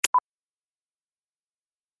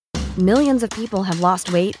Millions of people have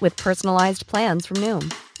lost weight with personalized plans from Noom.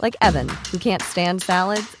 Like Evan, who can't stand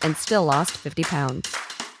salads and still lost 50 pounds.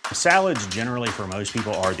 Salads generally for most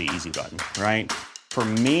people are the easy button, right? For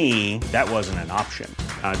me, that wasn't an option.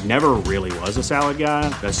 I never really was a salad guy.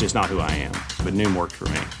 That's just not who I am. But Noom worked for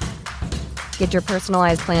me. Get your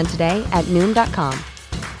personalized plan today at Noom.com.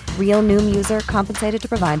 Real Noom user compensated to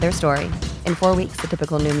provide their story. In 4 weeks, the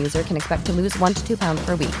typical Noom user can expect to lose 1 to 2 pounds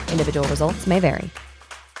per week. Individual results may vary.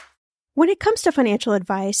 When it comes to financial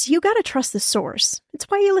advice, you got to trust the source. It's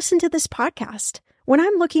why you listen to this podcast. When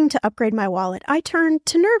I'm looking to upgrade my wallet, I turn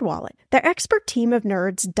to NerdWallet. Their expert team of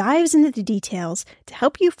nerds dives into the details to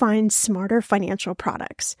help you find smarter financial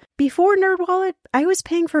products. Before NerdWallet, I was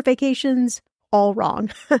paying for vacations all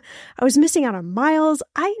wrong. I was missing out on miles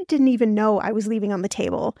I didn't even know I was leaving on the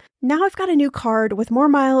table. Now I've got a new card with more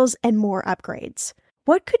miles and more upgrades.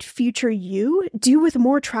 What could future you do with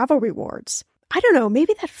more travel rewards? I don't know,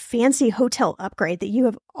 maybe that fancy hotel upgrade that you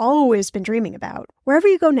have always been dreaming about. Wherever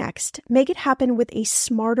you go next, make it happen with a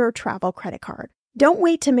smarter travel credit card. Don't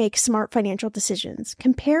wait to make smart financial decisions.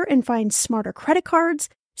 Compare and find smarter credit cards,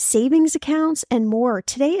 savings accounts, and more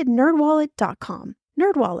today at nerdwallet.com.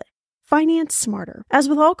 NerdWallet. Finance smarter. As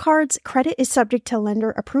with all cards, credit is subject to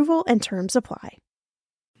lender approval and terms apply.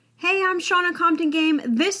 Hey, I'm Shauna Compton Game.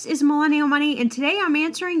 This is Millennial Money, and today I'm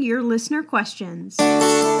answering your listener questions.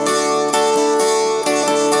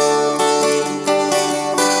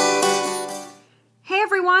 Hey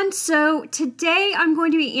everyone, so today I'm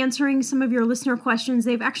going to be answering some of your listener questions.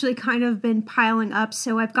 They've actually kind of been piling up,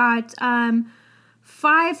 so I've got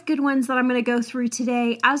 5 good ones that I'm going to go through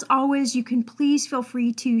today. As always, you can please feel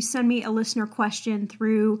free to send me a listener question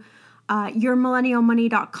through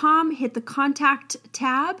yourmillennialmoney.com. Hit the contact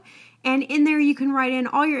tab, and in there you can write in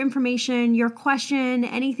all your information, your question,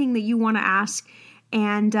 anything that you want to ask.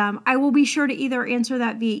 And I will be sure to either answer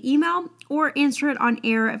that via email or answer it on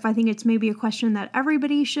air if I think it's maybe a question that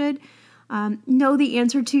everybody should know the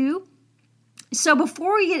answer to. So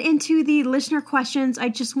before we get into the listener questions, I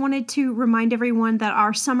just wanted to remind everyone that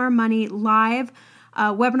our Summer Money Live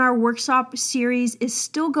webinar workshop series is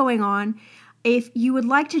still going on. If you would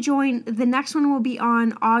like to join, the next one will be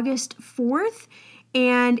on August 4th.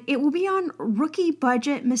 And it will be on rookie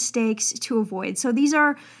budget mistakes to avoid. So these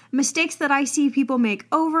are mistakes that I see people make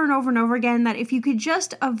over and over and over again, that if you could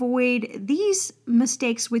just avoid these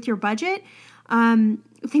mistakes with your budget,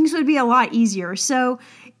 things would be a lot easier. So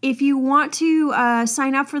if you want to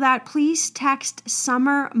sign up for that, please text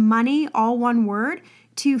Summer Money, all one word,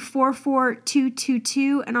 to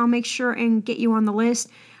 44222, and I'll make sure and get you on the list.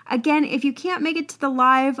 Again, if you can't make it to the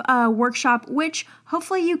live workshop, which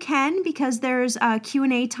hopefully you can because there's a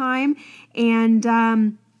Q&A time and,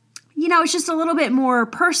 it's just a little bit more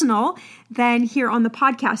personal than here on the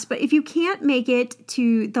podcast. But if you can't make it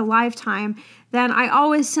to the live time, then I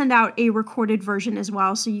always send out a recorded version as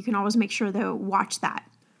well, so you can always make sure to watch that.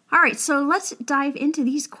 All right, so let's dive into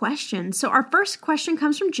these questions. So our first question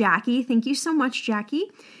comes from Jackie. Thank you so much,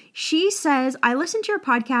 Jackie. She says, I listened to your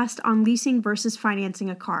podcast on leasing versus financing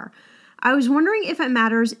a car. I was wondering if it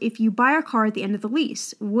matters if you buy a car at the end of the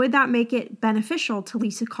lease. Would that make it beneficial to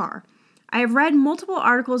lease a car? I have read multiple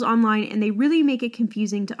articles online and they really make it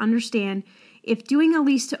confusing to understand if doing a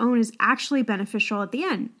lease to own is actually beneficial at the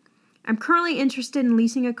end. I'm currently interested in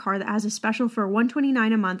leasing a car that has a special for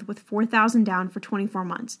 $129 a month with $4,000 down for 24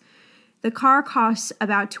 months. The car costs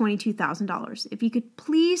about $22,000. If you could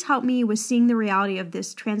please help me with seeing the reality of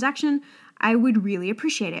this transaction, I would really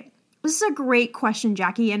appreciate it. This is a great question,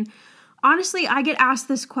 Jackie, and honestly, I get asked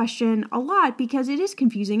this question a lot because it is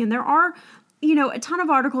confusing, and there are, a ton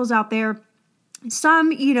of articles out there.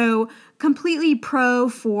 Some, completely pro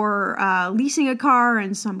for leasing a car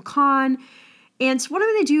and some con. And so what I'm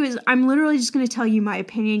going to do is I'm literally just going to tell you my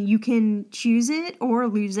opinion. You can choose it or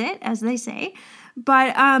lose it, as they say.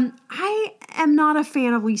 But I am not a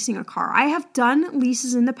fan of leasing a car. I have done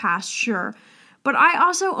leases in the past, sure. But I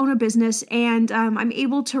also own a business and I'm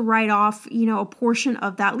able to write off, a portion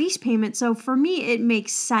of that lease payment. So for me, it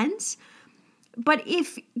makes sense. But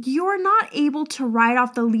if you're not able to write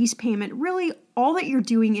off the lease payment, really all that you're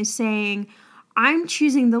doing is saying, I'm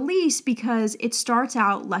choosing the lease because it starts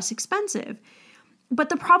out less expensive. But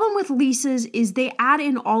the problem with leases is they add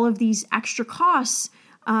in all of these extra costs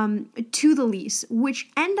to the lease, which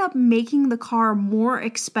end up making the car more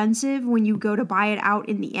expensive when you go to buy it out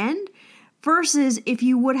in the end, versus if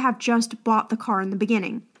you would have just bought the car in the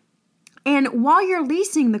beginning. And while you're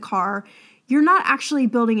leasing the car, you're not actually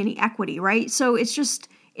building any equity, right? So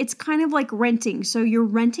it's kind of like renting. So you're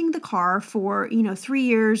renting the car for, 3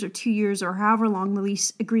 years or 2 years or however long the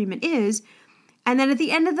lease agreement is. And then at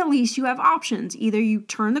the end of the lease, you have options. Either you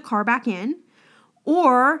turn the car back in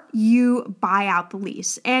or you buy out the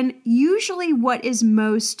lease. And usually what is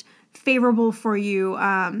most favorable for you,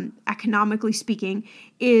 economically speaking,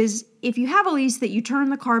 is if you have a lease that you turn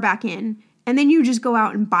the car back in and then you just go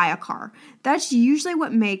out and buy a car. That's usually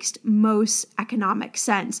what makes most economic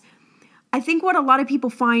sense. I think what a lot of people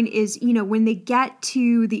find is, when they get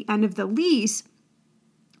to the end of the lease,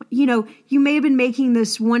 you may have been making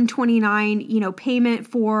this $129, payment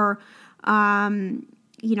for,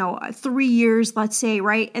 3 years, let's say,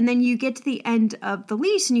 right? And then you get to the end of the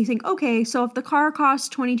lease and you think, okay, so if the car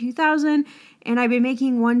costs $22,000 and I've been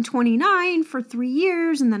making $129 for 3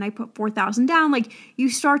 years and then I put $4,000 down, like you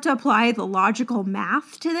start to apply the logical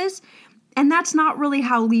math to this. And that's not really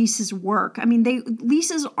how leases work. I mean,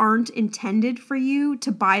 leases aren't intended for you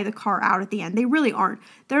to buy the car out at the end. They really aren't.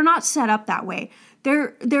 They're not set up that way.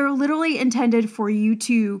 They're literally intended for you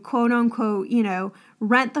to, quote unquote,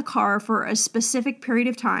 rent the car for a specific period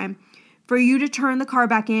of time, for you to turn the car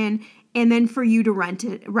back in, and then for you to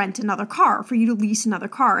rent another car, for you to lease another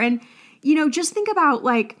car. And, just think about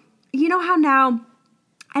how now,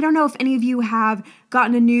 I don't know if any of you have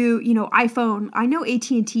gotten a new, iPhone. I know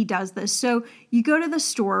AT&T does this. So you go to the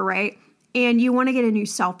store, right? And you want to get a new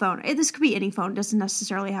cell phone. This could be any phone. It doesn't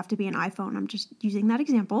necessarily have to be an iPhone. I'm just using that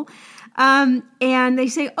example. And they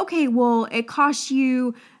say, okay, well, it costs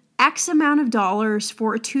you X amount of dollars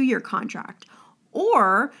for a 2-year contract.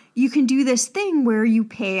 Or you can do this thing where you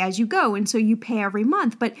pay as you go. And so you pay every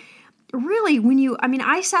month. But really,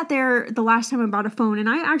 I sat there the last time I bought a phone and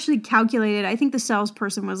I actually calculated, I think the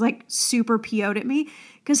salesperson was like super PO'd at me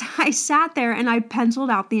because I sat there and I penciled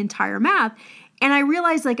out the entire math. And I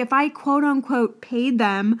realized if I quote unquote paid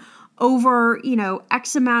them over,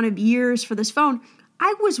 X amount of years for this phone,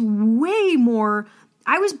 I was buying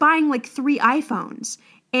 3 iPhones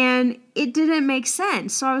and it didn't make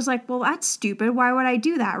sense. So I was like, well, that's stupid. Why would I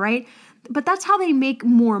do that? Right. But that's how they make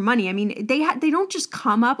more money. I mean, they don't just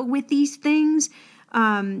come up with these things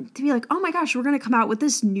to be like, oh my gosh, we're going to come out with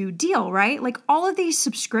this new deal, right? Like all of these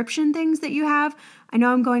subscription things that you have. I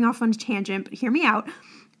know I'm going off on a tangent, but hear me out.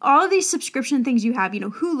 All of these subscription things you have,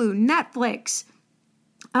 Hulu, Netflix,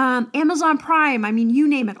 Amazon Prime, you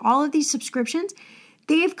name it, all of these subscriptions,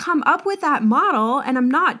 they've come up with that model, and I'm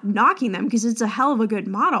not knocking them because it's a hell of a good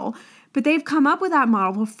model, but they've come up with that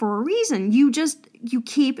model for a reason. You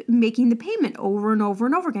keep making the payment over and over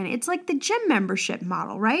and over again. It's like the gym membership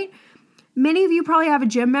model, right? Many of you probably have a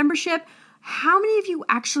gym membership. How many of you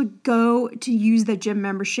actually go to use the gym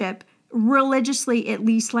membership religiously at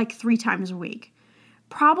least 3 times a week?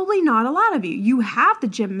 Probably not a lot of you. You have the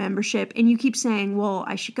gym membership and you keep saying, well,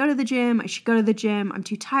 I should go to the gym. I should go to the gym. I'm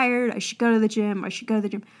too tired. I should go to the gym. I should go to the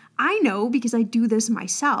gym. I know because I do this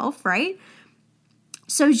myself, right?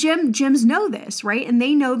 So gyms know this, right? And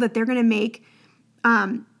they know that they're going to make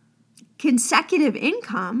consecutive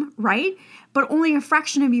income, right? But only a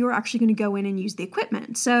fraction of you are actually going to go in and use the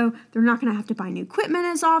equipment. So they're not going to have to buy new equipment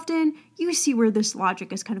as often. You see where this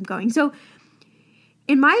logic is kind of going. So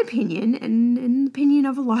in my opinion, and in the opinion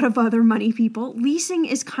of a lot of other money people, leasing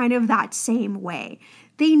is kind of that same way.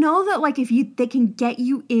 They know that if they can get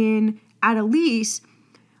you in at a lease,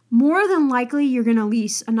 more than likely you're going to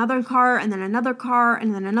lease another car and then another car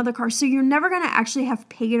and then another car. So you're never going to actually have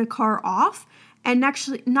paid a car off and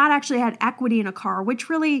not actually had equity in a car, which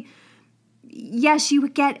really, yes, you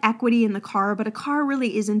would get equity in the car, but a car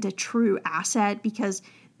really isn't a true asset because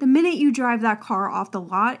the minute you drive that car off the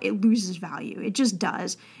lot, it loses value. It just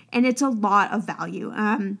does. And it's a lot of value.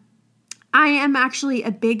 I am actually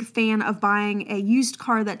a big fan of buying a used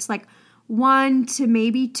car that's 1 to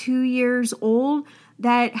maybe 2 years old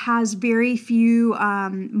that has very few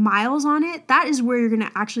miles on it. That is where you're going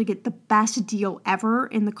to actually get the best deal ever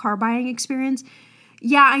in the car buying experience.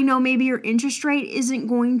 Yeah, I know maybe your interest rate isn't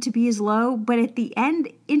going to be as low, but at the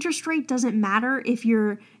end, interest rate doesn't matter if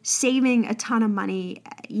you're saving a ton of money,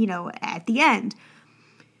 at the end.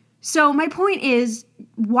 So my point is,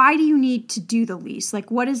 why do you need to do the lease?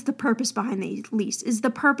 What is the purpose behind the lease? Is the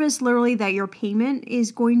purpose literally that your payment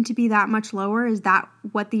is going to be that much lower? Is that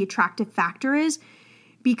what the attractive factor is?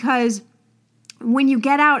 Because when you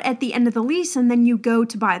get out at the end of the lease and then you go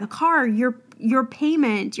to buy the car, your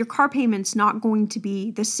car payment's not going to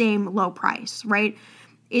be the same low price, right?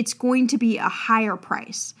 It's going to be a higher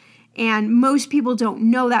price. And most people don't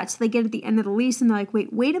know that. So they get at the end of the lease and they're like,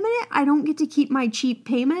 wait a minute, I don't get to keep my cheap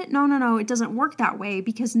payment? No, it doesn't work that way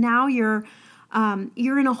because now you're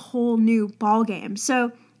in a whole new ballgame.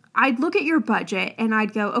 So I'd look at your budget and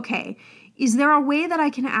I'd go, okay, is there a way that I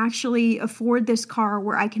can actually afford this car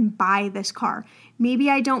where I can buy this car?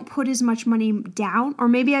 maybe I don't put as much money down, or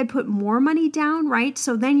maybe I put more money down, right?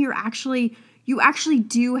 So then you actually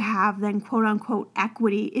do have then quote unquote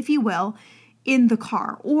equity, if you will, in the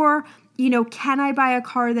car. Or, can I buy a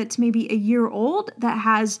car that's maybe a year old that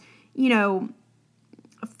has,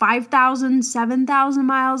 5,000, 7,000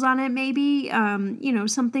 miles on it, maybe,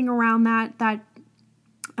 something around that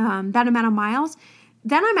amount of miles,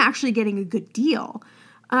 then I'm actually getting a good deal.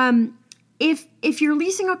 If you're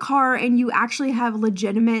leasing a car and you actually have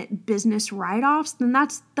legitimate business write-offs, then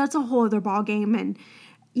that's a whole other ballgame, and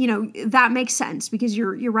that makes sense because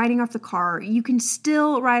you're writing off the car. You can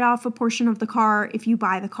still write off a portion of the car if you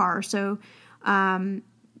buy the car. So,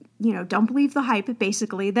 don't believe the hype,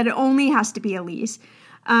 basically, that it only has to be a lease.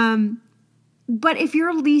 But if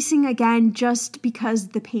you're leasing, again, just because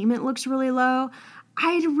the payment looks really low,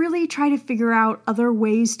 I'd really try to figure out other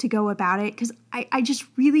ways to go about it, because I just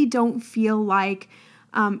really don't feel like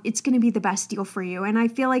it's going to be the best deal for you. And I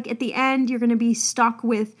feel like at the end, you're going to be stuck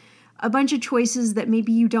with a bunch of choices that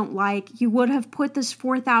maybe you don't like. You would have put this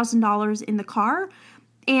 $4,000 in the car,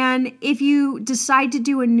 and if you decide to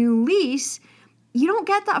do a new lease, you don't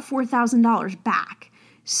get that $4,000 back.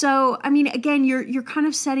 So, I mean, again, you're kind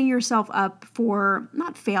of setting yourself up for,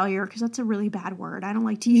 not failure, because that's a really bad word. I don't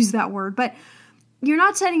like to use that word, but you're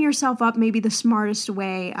not setting yourself up maybe the smartest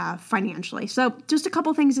way financially. So just a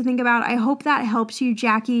couple things to think about. I hope that helps you,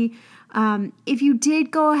 Jackie. If you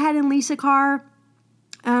did go ahead and lease a car,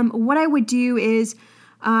 what I would do is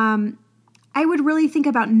I would really think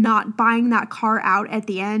about not buying that car out at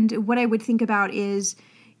the end. What I would think about is,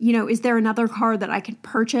 is there another car that I can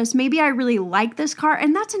purchase? Maybe I really like this car.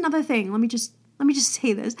 And that's another thing. Let me just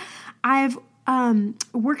say this. I've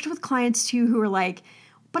worked with clients too who are like,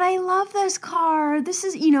 but I love this car. This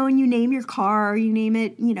is, and you name your car, you name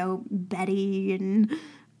it, Betty and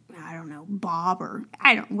I don't know, Bob, or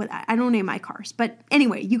I don't name my cars. But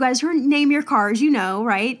anyway, you guys who name your cars,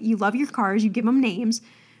 right? You love your cars, you give them names.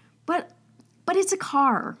 But it's a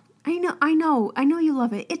car. I know you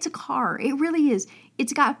love it. It's a car. It really is.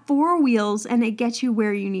 It's got 4 wheels and it gets you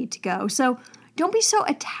where you need to go. So don't be so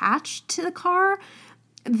attached to the car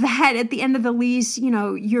that at the end of the lease,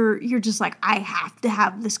 you're just like, I have to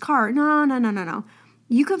have this car. No.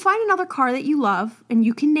 You can find another car that you love and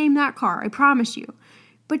you can name that car. I promise you.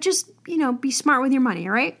 But just, be smart with your money,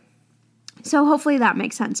 all right? So hopefully that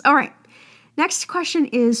makes sense. All right. Next question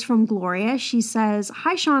is from Gloria. She says,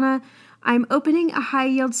 "Hi, Shauna. I'm opening a high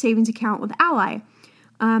yield savings account with Ally.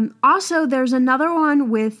 Also, there's another one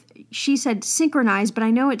with," she said Synchronize, but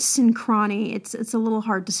I know it's Synchrony. It's a little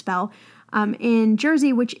hard to spell. In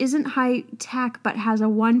Jersey, which isn't high tech, but has a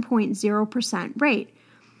 1.0% rate.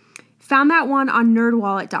 Found that one on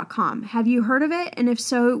nerdwallet.com. Have you heard of it? And if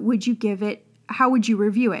so, how would you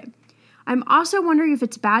review it? I'm also wondering if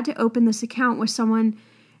it's bad to open this account with something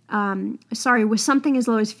as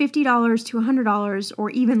low as $50 to $100 or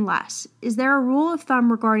even less. Is there a rule of thumb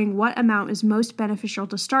regarding what amount is most beneficial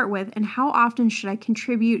to start with, and how often should I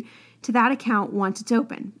contribute to that account once it's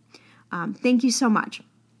open? Thank you so much.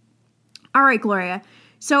 All right, Gloria.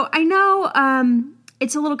 So I know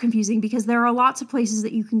it's a little confusing because there are lots of places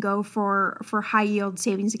that you can go for high yield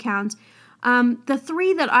savings accounts. The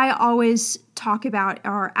 3 that I always talk about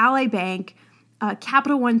are Ally Bank,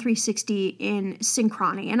 Capital One 360, and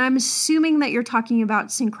Synchrony. And I'm assuming that you're talking about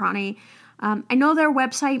Synchrony. I know their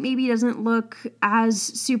website maybe doesn't look as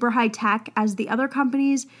super high tech as the other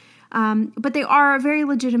companies, but they are a very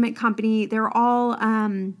legitimate company. They're all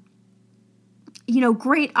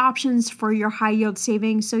great options for your high yield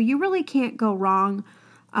savings. So you really can't go wrong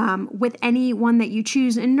with any one that you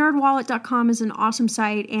choose. And nerdwallet.com is an awesome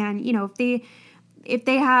site. And, if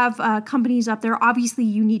they have companies up there, obviously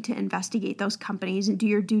you need to investigate those companies and do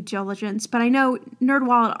your due diligence. But I know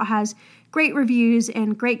NerdWallet has great reviews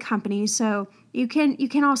and great companies. So you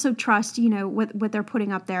can also trust, what they're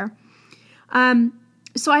putting up there.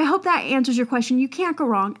 So I hope that answers your question. You can't go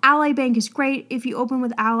wrong. Ally Bank is great. If you open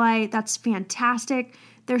with Ally, that's fantastic.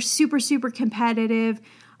 They're super, super competitive.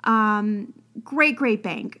 Great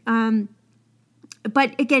bank.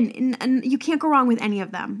 But again, you can't go wrong with any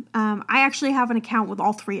of them. I actually have an account with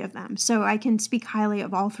all 3 of them, so I can speak highly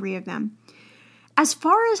of all 3 of them. As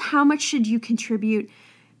far as how much should you contribute,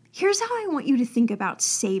 here's how I want you to think about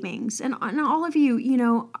savings. And all of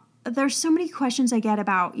you, there's so many questions I get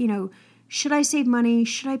about, should I save money?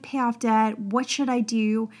 Should I pay off debt? What should I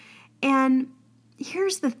do? And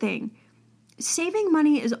here's the thing. Saving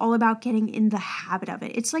money is all about getting in the habit of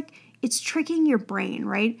it. It's tricking your brain,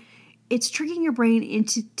 right? It's tricking your brain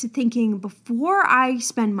into thinking before I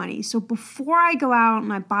spend money. So before I go out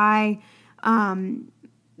and I buy,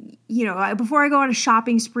 before I go on a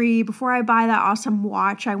shopping spree, before I buy that awesome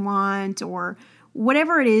watch I want, or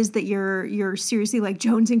whatever it is that you're seriously like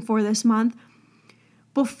jonesing for this month,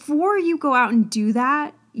 before you go out and do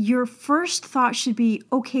that, your first thought should be,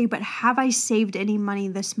 okay, but have I saved any money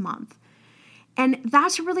this month? And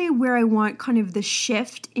that's really where I want kind of the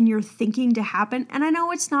shift in your thinking to happen. And I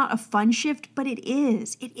know it's not a fun shift, but it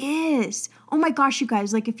is. It is. Oh my gosh, you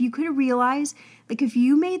guys, like if you could realize, like if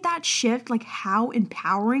you made that shift, like how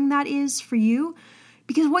empowering that is for you.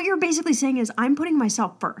 Because what you're basically saying is, I'm putting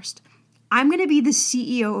myself first. I'm going to be the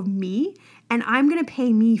CEO of me, and I'm going to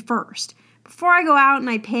pay me first. Before I go out and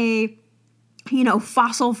I pay,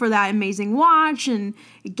 Fossil for that amazing watch and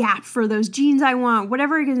Gap for those jeans I want,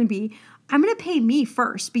 whatever it's going to be, I'm going to pay me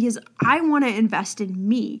first because I want to invest in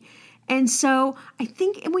me. And so I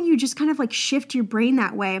think when you just kind of like shift your brain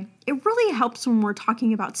that way, it really helps when we're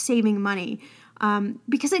talking about saving money,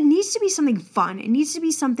 because it needs to be something fun. It needs to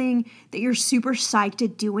be something that you're super psyched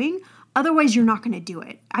at doing. Otherwise, you're not going to do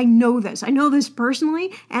it. I know this. I know this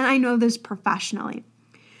personally, and I know this professionally.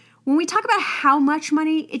 When we talk about how much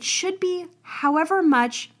money, it should be however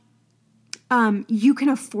much you can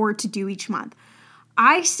afford to do each month.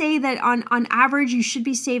 I say that on average, you should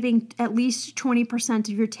be saving at least 20% of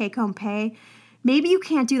your take-home pay. Maybe you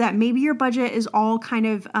can't do that. Maybe your budget is all kind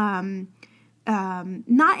of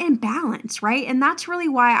not in balance, right? And that's really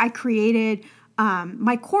why I created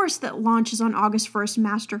my course that launches on August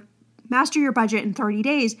 1st, Master Your Budget in 30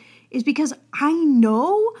 Days, is because I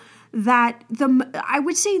know that I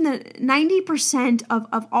would say that 90%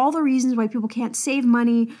 of all the reasons why people can't save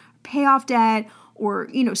money, pay off debt, or,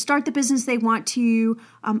 start the business they want to,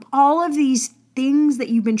 all of these things that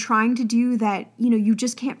you've been trying to do that, you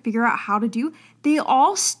just can't figure out how to do, they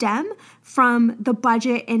all stem from the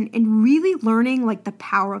budget and really learning like the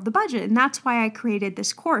power of the budget. And that's why I created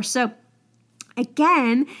this course. So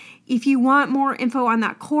again, if you want more info on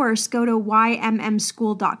that course, go to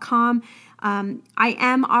ymmschool.com. I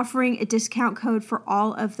am offering a discount code for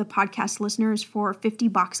all of the podcast listeners for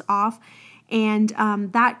 $50 off. And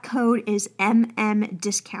that code is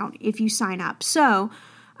MMDiscount if you sign up. So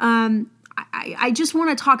I just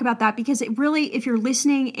want to talk about that because it really, if you're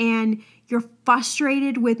listening and you're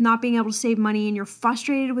frustrated with not being able to save money and you're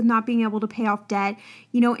frustrated with not being able to pay off debt,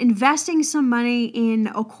 investing some money in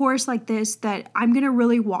a course like this that I'm going to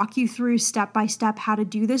really walk you through step by step how to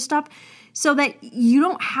do this stuff so that you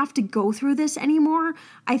don't have to go through this anymore,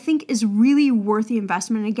 I think is really worth the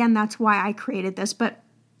investment. And again, that's why I created this. But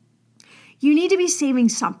you need to be saving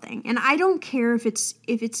something. And I don't care if it's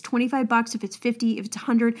 $25, if it's $50, if it's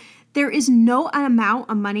 $100. There is no amount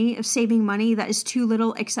of money of saving money that is too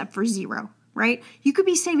little except for zero, right? You could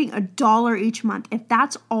be saving $1 each month. If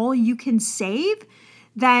that's all you can save,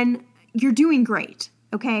 then you're doing great,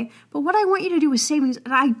 okay? But what I want you to do with savings,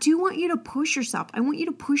 and I do want you to push yourself. I want you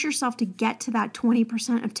to push yourself to get to that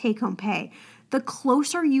 20% of take-home pay. The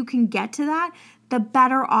closer you can get to that, the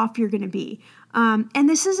better off you're going to be. And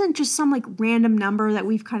this isn't just some like random number that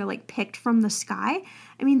we've kind of like picked from the sky.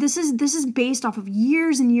 I mean, this is based off of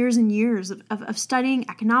years and years and years of studying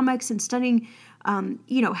economics and studying,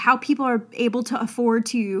 how people are able to afford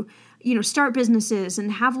to, start businesses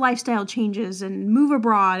and have lifestyle changes and move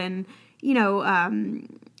abroad and,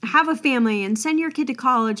 have a family and send your kid to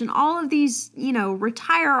college and all of these,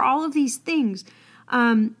 retire, all of these things.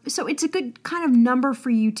 So it's a good kind of number for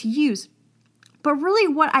you to use. But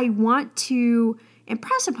really what I want to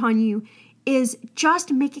impress upon you is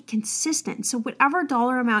just make it consistent. So whatever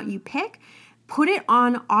dollar amount you pick, put it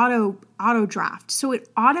on auto draft. So it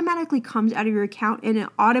automatically comes out of your account and it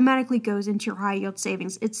automatically goes into your high yield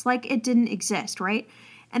savings. It's like it didn't exist, right?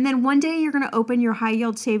 And then one day you're going to open your high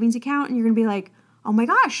yield savings account and you're going to be like, oh my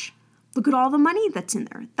gosh, look at all the money that's in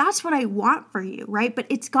there. That's what I want for you, right? But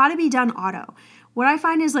it's got to be done auto. What I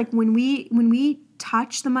find is like when we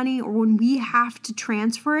touch the money or when we have to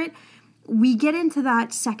transfer it, we get into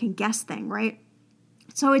that second guess thing, right?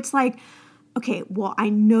 So it's like, okay, well, I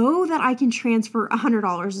know that I can transfer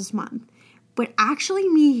 $100 this month, but actually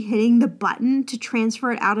me hitting the button to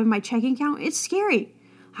transfer it out of my checking account, it's scary.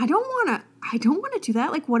 I don't want to do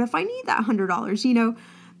that. Like, what if I need that $100,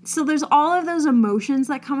 So there's all of those emotions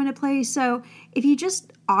that come into play. So if you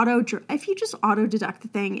just auto deduct the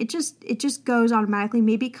thing, it just goes automatically.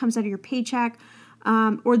 Maybe it comes out of your paycheck,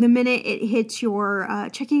 or the minute it hits your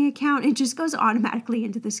checking account, it just goes automatically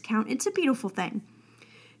into this account. It's a beautiful thing.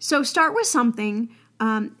 So start with something.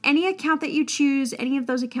 Any account that you choose, any of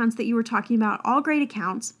those accounts that you were talking about, all great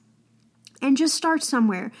accounts, and just start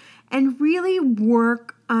somewhere and really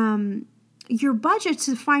work your budget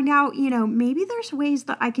to find out, maybe there's ways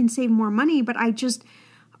that I can save more money, but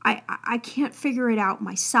I can't figure it out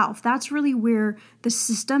myself. That's really where the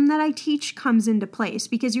system that I teach comes into place,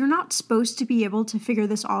 because you're not supposed to be able to figure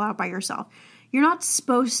this all out by yourself. You're not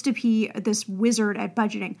supposed to be this wizard at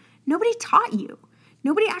budgeting. Nobody taught you.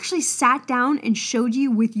 Nobody actually sat down and showed you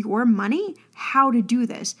with your money how to do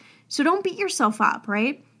this. So don't beat yourself up,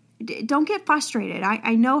 right? Don't get frustrated.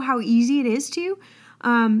 I know how easy it is to.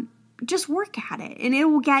 Just work at it and it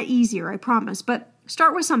will get easier, I promise. But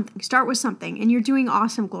start with something. And you're doing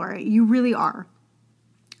awesome, Gloria. You really are.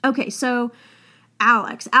 Okay, so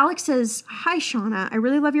Alex says, "Hi, Shauna. I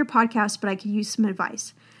really love your podcast, but I could use some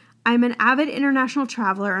advice. I'm an avid international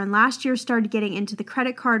traveler and last year started getting into the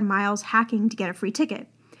credit card miles hacking to get a free ticket.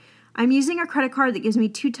 I'm using a credit card that gives me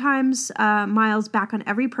 2 times miles back on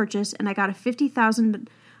every purchase, and I got a 50,000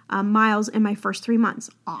 miles in my first 3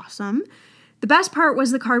 months. Awesome. The best part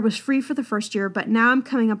was the card was free for the first year, but now I'm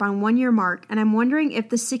coming up on 1 year mark, and I'm wondering if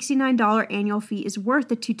the $69 annual fee is worth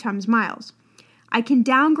the 2 times miles. I can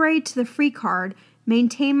downgrade to the free card,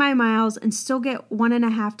 maintain my miles, and still get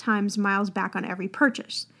 1.5 times miles back on every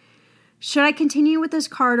purchase. Should I continue with this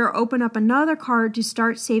card or open up another card to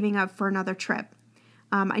start saving up for another trip?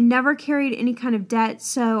 I never carried any kind of debt,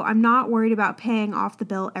 so I'm not worried about paying off the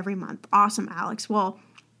bill every month." Awesome, Alex. Well,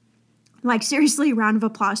 seriously, round of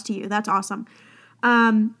applause to you. That's awesome.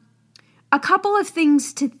 A couple of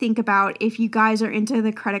things to think about if you guys are into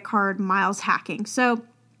the credit card miles hacking. So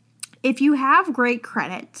if you have great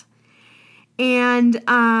credit and,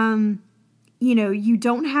 you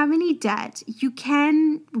don't have any debt, you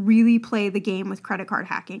can really play the game with credit card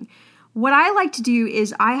hacking. What I like to do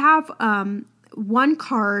is I have one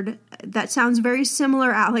card that sounds very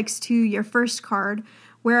similar, Alex, to your first card,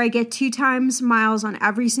 where I get 2 times miles on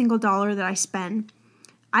every single dollar that I spend.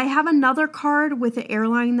 I have another card with the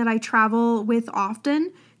airline that I travel with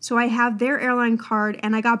often, so I have their airline card,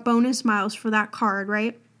 and I got bonus miles for that card,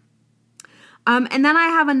 right? And then I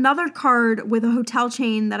have another card with a hotel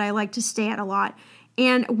chain that I like to stay at a lot.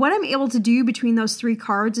 And what I'm able to do between those 3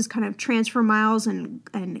 cards is kind of transfer miles and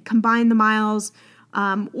combine the miles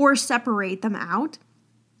or separate them out.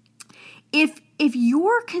 If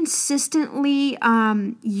you're consistently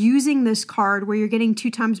using this card where you're getting 2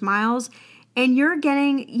 times miles and you're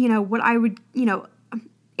getting,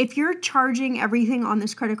 if you're charging everything on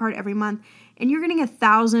this credit card every month and you're getting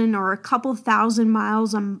 1,000 or a couple thousand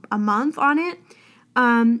miles a month on it,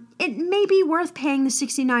 it may be worth paying the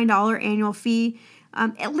 $69 annual fee,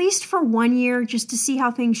 at least for 1 year, just to see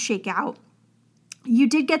how things shake out. You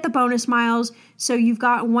did get the bonus miles, so you've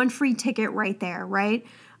got 1 free ticket right there, right?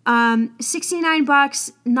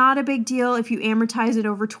 $69, not a big deal if you amortize it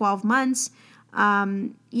over 12 months.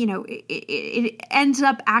 It ends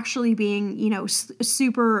up actually being,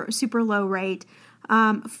 super, super low rate,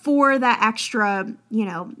 for that extra,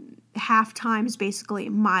 half times basically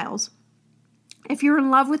miles. If you're in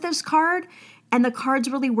love with this card and the card's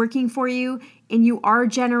really working for you and you are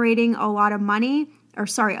generating a lot of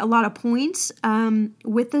points,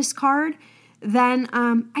 with this card, then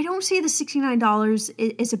I don't see the $69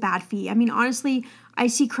 is a bad fee. I mean, honestly, I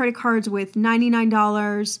see credit cards with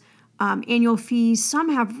 $99 annual fees. Some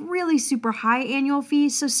have really super high annual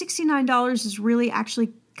fees. So $69 is really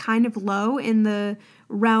actually kind of low in the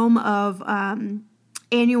realm of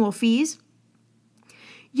annual fees.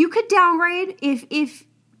 You could downgrade if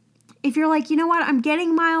you're like, you know what, I'm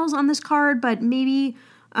getting miles on this card, but maybe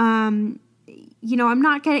I'm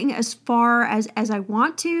not getting as far as I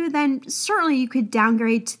want to, then certainly you could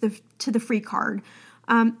downgrade to the free card.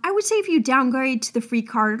 I would say if you downgrade to the free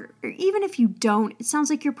card, or even if you don't, it sounds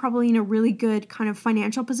like you're probably in a really good kind of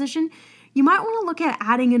financial position. You might want to look at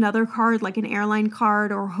adding another card, like an airline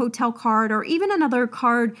card or a hotel card, or even another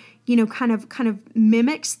card, kind of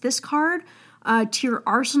mimics this card to your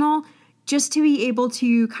arsenal, just to be able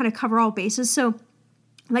to kind of cover all bases. So,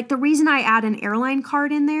 like, the reason I add an airline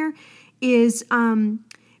card in there is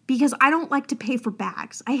because I don't like to pay for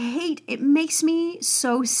bags. It makes me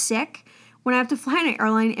so sick when I have to fly on an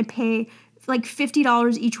airline and pay like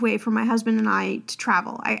 $50 each way for my husband and I to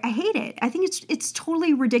travel. I hate it. I think it's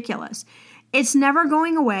totally ridiculous. It's never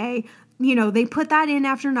going away. They put that in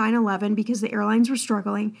after 9/11 because the airlines were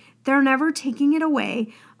struggling. They're never taking it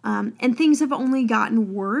away. And things have only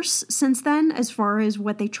gotten worse since then as far as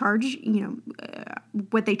what they charge,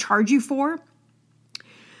 what they charge you for.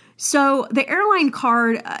 So the airline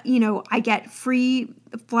card, I get free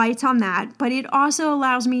flights on that, but it also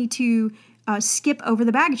allows me to skip over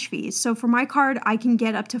the baggage fees. So for my card, I can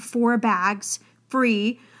get up to 4 bags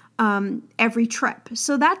free every trip.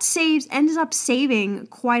 So that ends up saving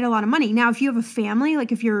quite a lot of money. Now, if you have a family,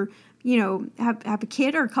 like if you're, have a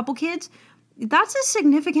kid or a couple kids, that's a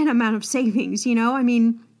significant amount of savings, I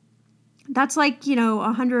mean, That's like,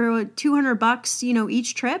 $100, $200,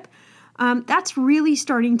 each trip. That's really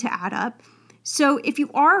starting to add up. So if you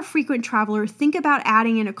are a frequent traveler, think about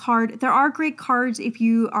adding in a card. There are great cards if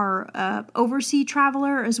you are an overseas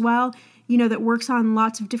traveler as well, that works on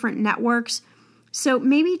lots of different networks. So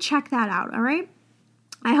maybe check that out, all right?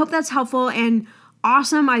 I hope that's helpful and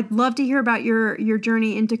awesome. I'd love to hear about your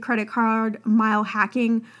journey into credit card mile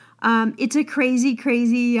hacking. It's a crazy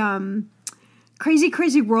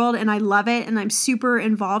world, and I love it, and I'm super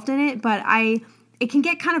involved in it, but it can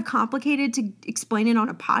get kind of complicated to explain it on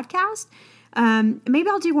a podcast. Maybe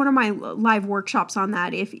I'll do one of my live workshops on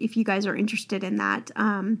that if you guys are interested in that.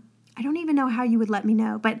 I don't even know how you would let me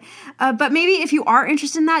know, but maybe if you are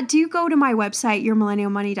interested in that, do go to my website,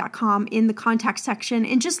 yourmillennialmoney.com, in the contact section,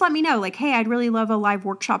 and just let me know, like, hey, I'd really love a live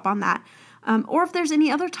workshop on that. Or if there's any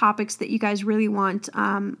other topics that you guys really want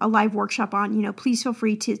a live workshop on, please feel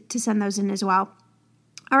free to send those in as well.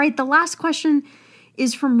 All right, the last question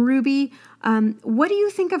is from Ruby. What do you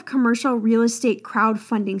think of commercial real estate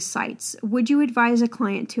crowdfunding sites? Would you advise a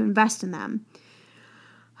client to invest in them?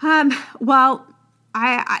 Well,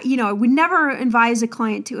 I would never advise a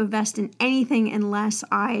client to invest in anything unless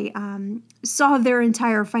I saw their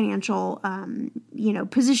entire financial,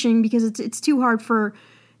 position, because it's too hard for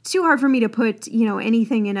me to put,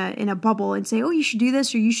 anything in a bubble and say, oh, you should do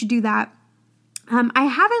this or you should do that. I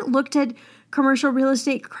haven't looked at commercial real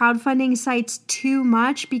estate crowdfunding sites too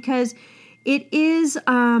much because it is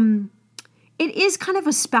kind of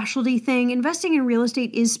a specialty thing. Investing in real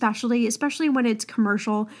estate is specialty, especially when it's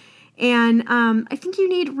commercial. And I think you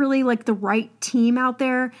need really like the right team out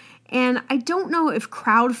there. And I don't know if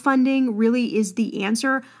crowdfunding really is the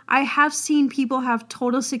answer. I have seen people have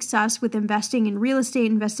total success with investing in real estate,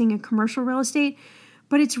 investing in commercial real estate,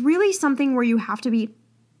 but it's really something where you have to be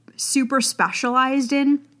super specialized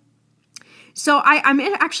in. So I'm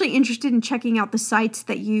actually interested in checking out the sites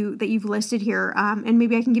that you've listed here, and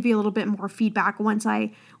maybe I can give you a little bit more feedback once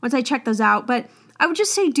I check those out. But I would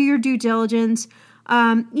just say do your due diligence.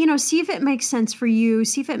 See if it makes sense for you.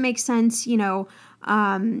 See if it makes sense,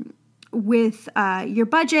 with your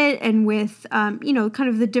budget and with kind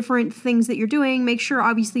of the different things that you're doing. Make sure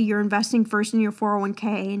obviously you're investing first in your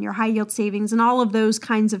 401k and your high yield savings and all of those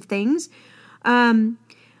kinds of things.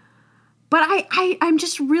 But I'm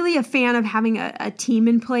just really a fan of having a team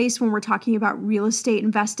in place when we're talking about real estate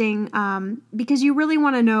investing, because you really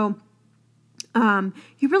want to know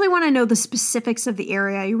the specifics of the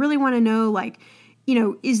area. You really want to know,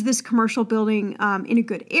 is this commercial building in a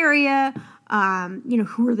good area?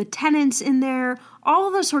 Who are the tenants in there? All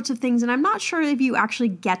of those sorts of things. And I'm not sure if you actually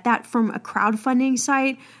get that from a crowdfunding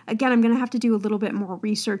site. Again, I'm going to have to do a little bit more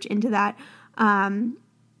research into that.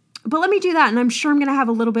 But let me do that, and I'm sure I'm going to have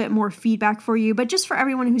a little bit more feedback for you. But just for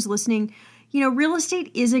everyone who's listening, real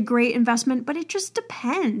estate is a great investment, but it just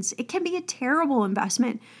depends. It can be a terrible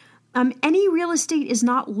investment. Any real estate is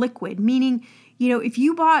not liquid, meaning, if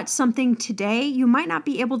you bought something today, you might not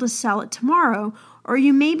be able to sell it tomorrow, or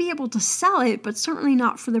you may be able to sell it, but certainly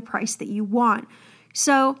not for the price that you want.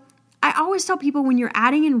 So I always tell people when you're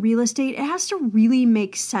adding in real estate, it has to really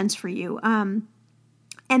make sense for you. And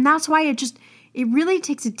that's why it really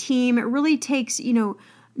takes a team. It really takes,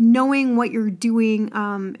 knowing what you're doing.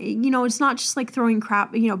 It's not just like throwing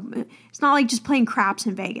crap, it's not like just playing craps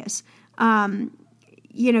in Vegas.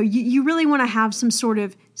 You really want to have some sort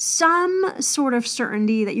of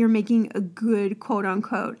certainty that you're making a good quote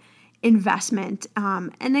unquote investment.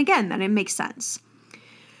 And again, that it makes sense.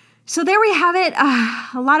 So there we have it.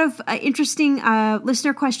 A lot of interesting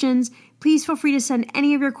listener questions. Please feel free to send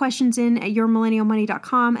any of your questions in at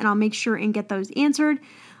yourmillennialmoney.com, and I'll make sure and get those answered.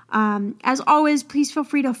 As always, please feel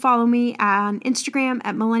free to follow me on Instagram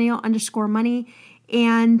at millennial_money.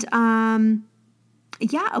 And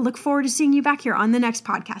I look forward to seeing you back here on the next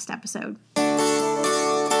podcast episode.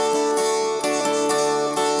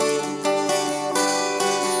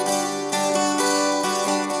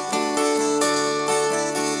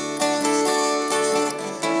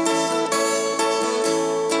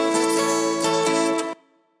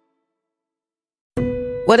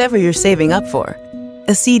 Whatever you're saving up for,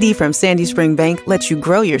 a CD from Sandy Spring Bank lets you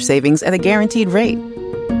grow your savings at a guaranteed rate.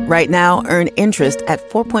 Right now, earn interest at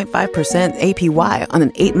 4.5% APY on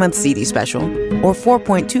an 8-month CD special or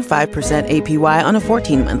 4.25% APY on a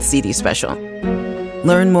 14-month CD special.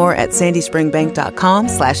 Learn more at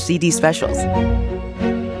sandyspringbank.com/CD specials.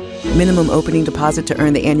 Minimum opening deposit to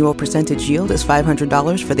earn the annual percentage yield is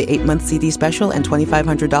 $500 for the 8-month CD special and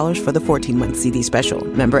 $2,500 for the 14-month CD special.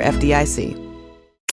 Member FDIC.